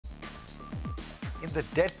In the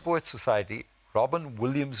Dead Poets Society, Robin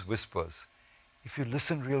Williams whispers, if you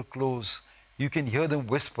listen real close, you can hear them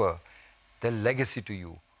whisper their legacy to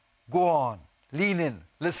you. Go on, lean in,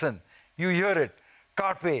 listen. You hear it.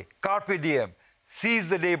 Carpe, carpe diem. Seize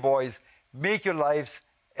the day, boys. Make your lives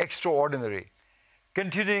extraordinary.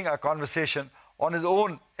 Continuing our conversation on his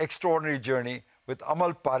own extraordinary journey with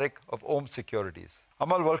Amal Parikh of Ohm Securities.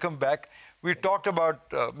 Amal, welcome back. We talked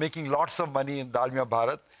about making lots of money in Dalmia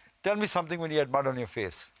Bharat. Tell me something when you had mud on your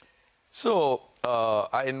face. So,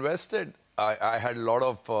 I invested. I had a lot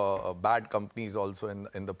of bad companies also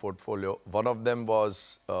in the portfolio. One of them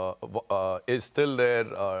was is still there,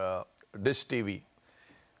 Dish TV.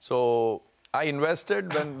 So I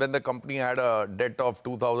invested when the company had a debt of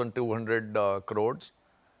 2,200 crores.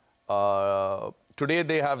 Today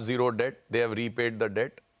they have zero debt. They have repaid the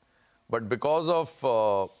debt. But because of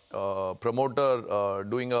promoter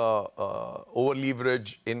doing a over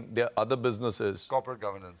leverage in their other businesses, Corporate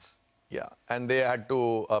governance. yeah, and they had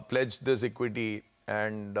to pledge this equity,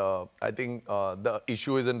 and I think the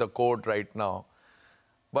issue is in the court right now.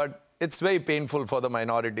 But it's very painful for the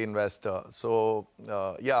minority investor. So,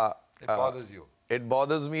 yeah. It bothers you. It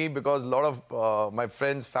bothers me because a lot of my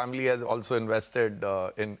friends' family has also invested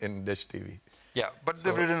in Dish TV. Yeah, but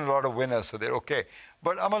they've written a lot of winners, so they're okay.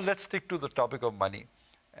 But Amal, let's stick to the topic of money,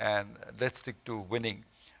 and let's stick to winning.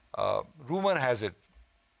 Rumor has it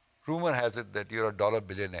that you're a dollar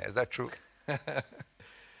billionaire. Is that true?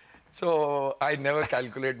 So I never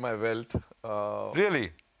calculate my wealth.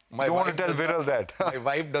 Really? You want to tell Viral that? My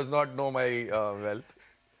wife does not know my wealth.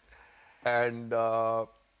 And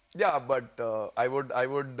yeah, but I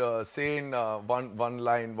would say in one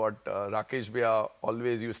line what Rakesh Bhaiya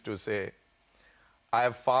always used to say. I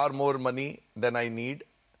have far more money than I need,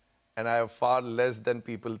 and I have far less than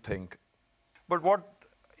people think. But what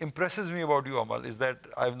impresses me about you, Amal, is that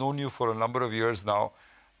I've known you for a number of years now.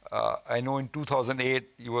 I know in 2008,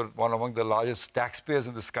 you were one among the largest taxpayers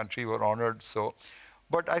in this country. You were honored. So,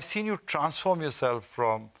 but I've seen you transform yourself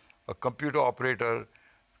from a computer operator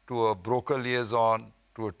to a broker liaison,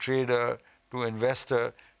 to a trader, to an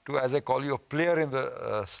investor, to, as I call you, a player in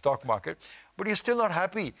the stock market. But you're still not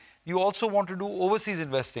happy. You also want to do overseas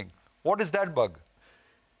investing. What is that bug?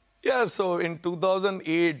 Yeah, so in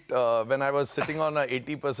 2008, when I was sitting on a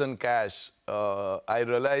 80% cash, I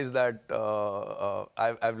realized that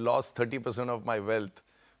I've lost 30% of my wealth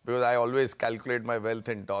because I always calculate my wealth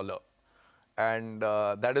in dollar. And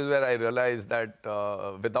that is where I realized that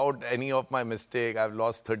without any of my mistake, I've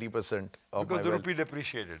lost 30% of my wealth. Because the rupee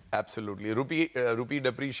depreciated. Absolutely. Rupee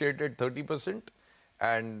depreciated 30%,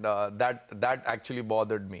 and that actually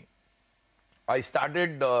bothered me. I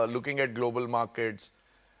started looking at global markets,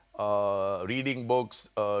 reading books,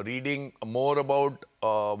 reading more about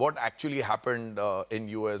what actually happened in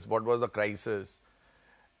US, what was the crisis,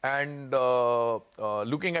 and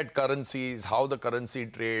looking at currencies, how the currency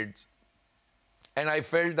trades. And I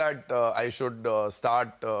felt that I should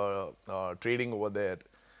start trading over there.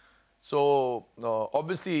 So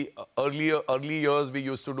obviously, early years we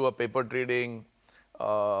used to do a paper trading,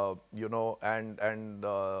 you know, and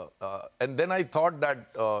then I thought that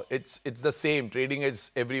it's the same. Trading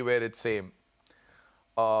is everywhere. It's same.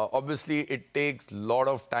 Obviously, it takes a lot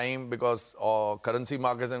of time because currency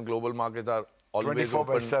markets and global markets are always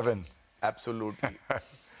 24/7. Absolutely.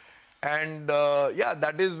 And yeah,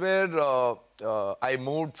 that is where I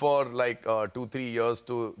moved for like 2-3 years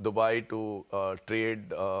to Dubai to trade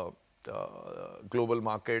global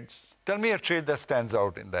markets. Tell me a trade that stands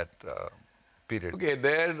out in that period. Okay,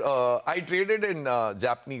 there I traded in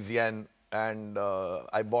Japanese yen, and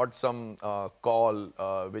I bought some call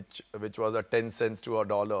which was a 10 cents to a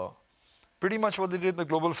dollar. Pretty much what they did in the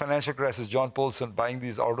global financial crisis, John Paulson buying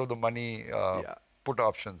these out of the money put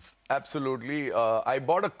options. Absolutely. I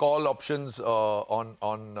bought a call options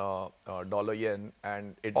on dollar yen,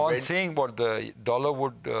 and it went, saying what the dollar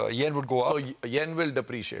would, yen would go up? So yen will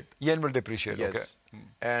depreciate. Yen will depreciate, yes. Okay.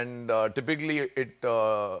 And typically it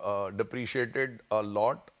depreciated a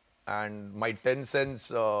lot, and my 10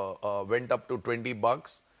 cents went up to 20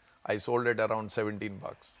 bucks. I sold it around 17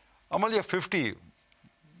 bucks. Amal, you're 50.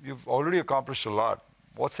 You've already accomplished a lot.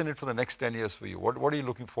 What's in it for the next 10 years for you? What are you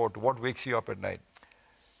looking forward to? What wakes you up at night?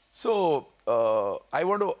 So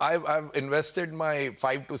I've invested my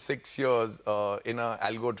 5 to 6 years in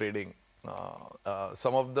algo trading.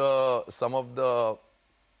 Some of the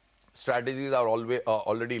strategies are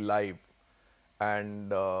already live,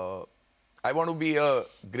 and I want to be a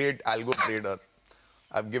great algo trader.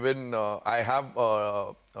 I have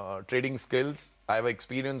trading skills. I have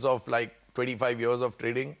experience of like 25 years of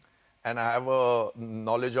trading, and I have a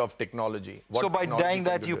knowledge of technology. So by technology dying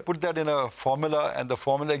can that, do you there. put that in a formula, and the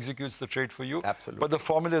formula executes the trade for you? Absolutely. But the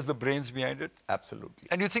formula is the brains behind it? Absolutely.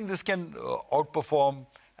 And you think this can outperform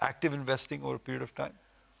active investing over a period of time?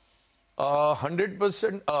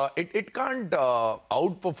 100%. It can't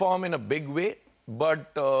outperform in a big way,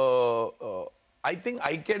 but I think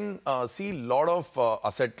I can see a lot of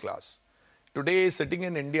asset class. Today, sitting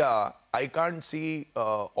in India, I can't see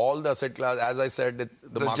all the asset class. As I said,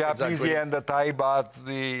 the markets Japanese are yen, the Thai baht,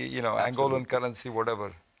 the Angolan currency,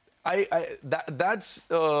 whatever. That's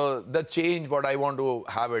the change what I want to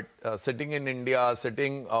have it. Sitting in India,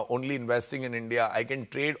 only investing in India, I can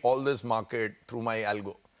trade all this market through my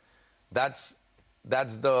algo. That's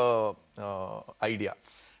the idea.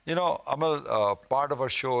 You know, Amal, part of our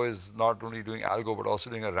show is not only doing algo, but also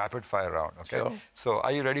doing a rapid fire round, okay? Sure. So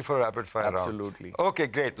are you ready for a rapid fire round? Absolutely. Okay,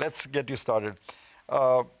 great. Let's get you started.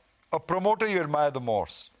 A promoter you admire the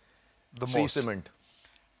most? Shree Cement.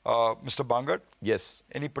 Mr. Bangad? Yes.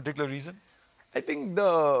 Any particular reason? I think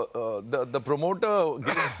the promoter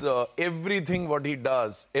gives everything what he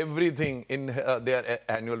does, everything in their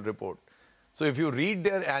annual report. So if you read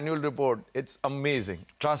their annual report, it's amazing.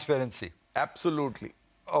 Transparency. Absolutely.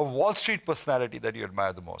 A Wall Street personality that you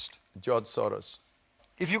admire the most? George Soros.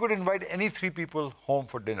 If you could invite any 3 people home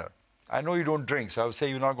for dinner, I know you don't drink, so I would say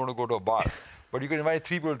you're not going to go to a bar, but you could invite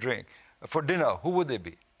 3 people to drink for dinner, who would they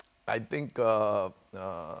be? I think Mr.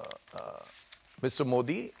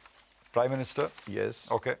 Modi. Prime Minister? Yes.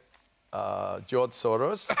 Okay. George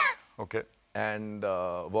Soros. Okay. And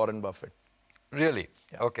Warren Buffett. Really?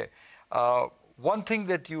 Yeah. Okay. One thing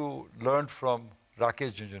that you learned from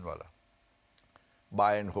Rakesh Jhunjhunwala?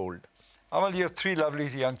 Buy and hold. Amal, you have 3 lovely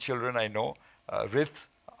young children, I know. Rith,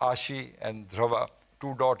 Ashi and Dhrava,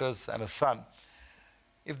 2 daughters and a son.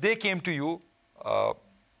 If they came to you,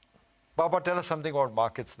 Papa, tell us something about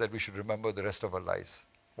markets that we should remember the rest of our lives.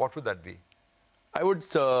 What would that be? I would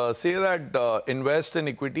say that invest in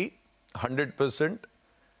equity, 100%.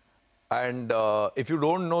 And if you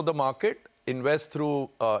don't know the market, invest through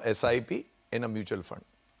SIP in a mutual fund.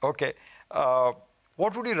 Okay.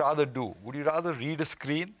 What would you rather do? Would you rather read a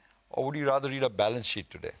screen or would you rather read a balance sheet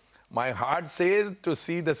today? My heart says to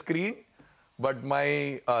see the screen, but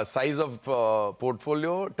my size of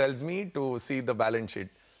portfolio tells me to see the balance sheet.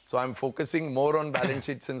 So I'm focusing more on balance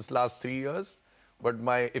sheet since last 3 years. But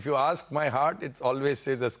if you ask my heart, it always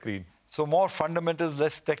says the screen. So more fundamentals,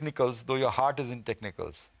 less technicals, though your heart is in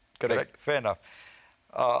technicals. Correct. Fair enough.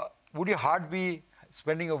 Would your heart be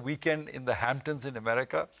spending a weekend in the Hamptons in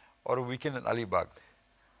America or a weekend in Alibag?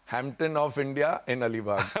 Hampton of India in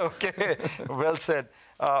Alibag. Okay, well said.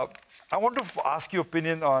 I want to ask your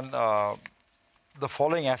opinion on the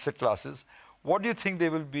following asset classes. What do you think they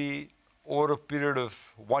will be over a period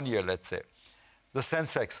of 1 year, let's say? The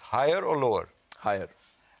sensex, higher or lower? Higher.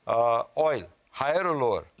 Oil, higher or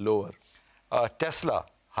lower? Lower. Tesla,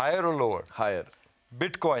 higher or lower? Higher.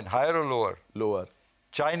 Bitcoin, higher or lower? Lower.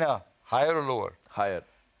 China, higher or lower? Higher.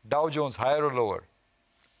 Dow Jones, higher or lower?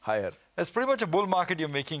 Higher. That's pretty much a bull market. You're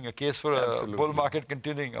making a case for Absolutely. a bull market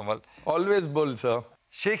continuing, Amal. Always bull, sir.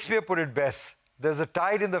 Shakespeare put it best. There's a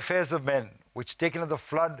tide in the affairs of men, which taken at the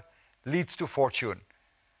flood leads to fortune.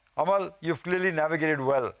 Amal, you've clearly navigated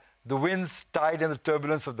well the winds, tide, and the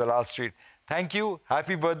turbulence of the last street. Thank you,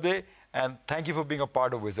 happy birthday, and thank you for being a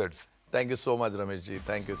part of Wizards. Thank you so much, Rameshji.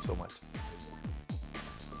 Thank you so much.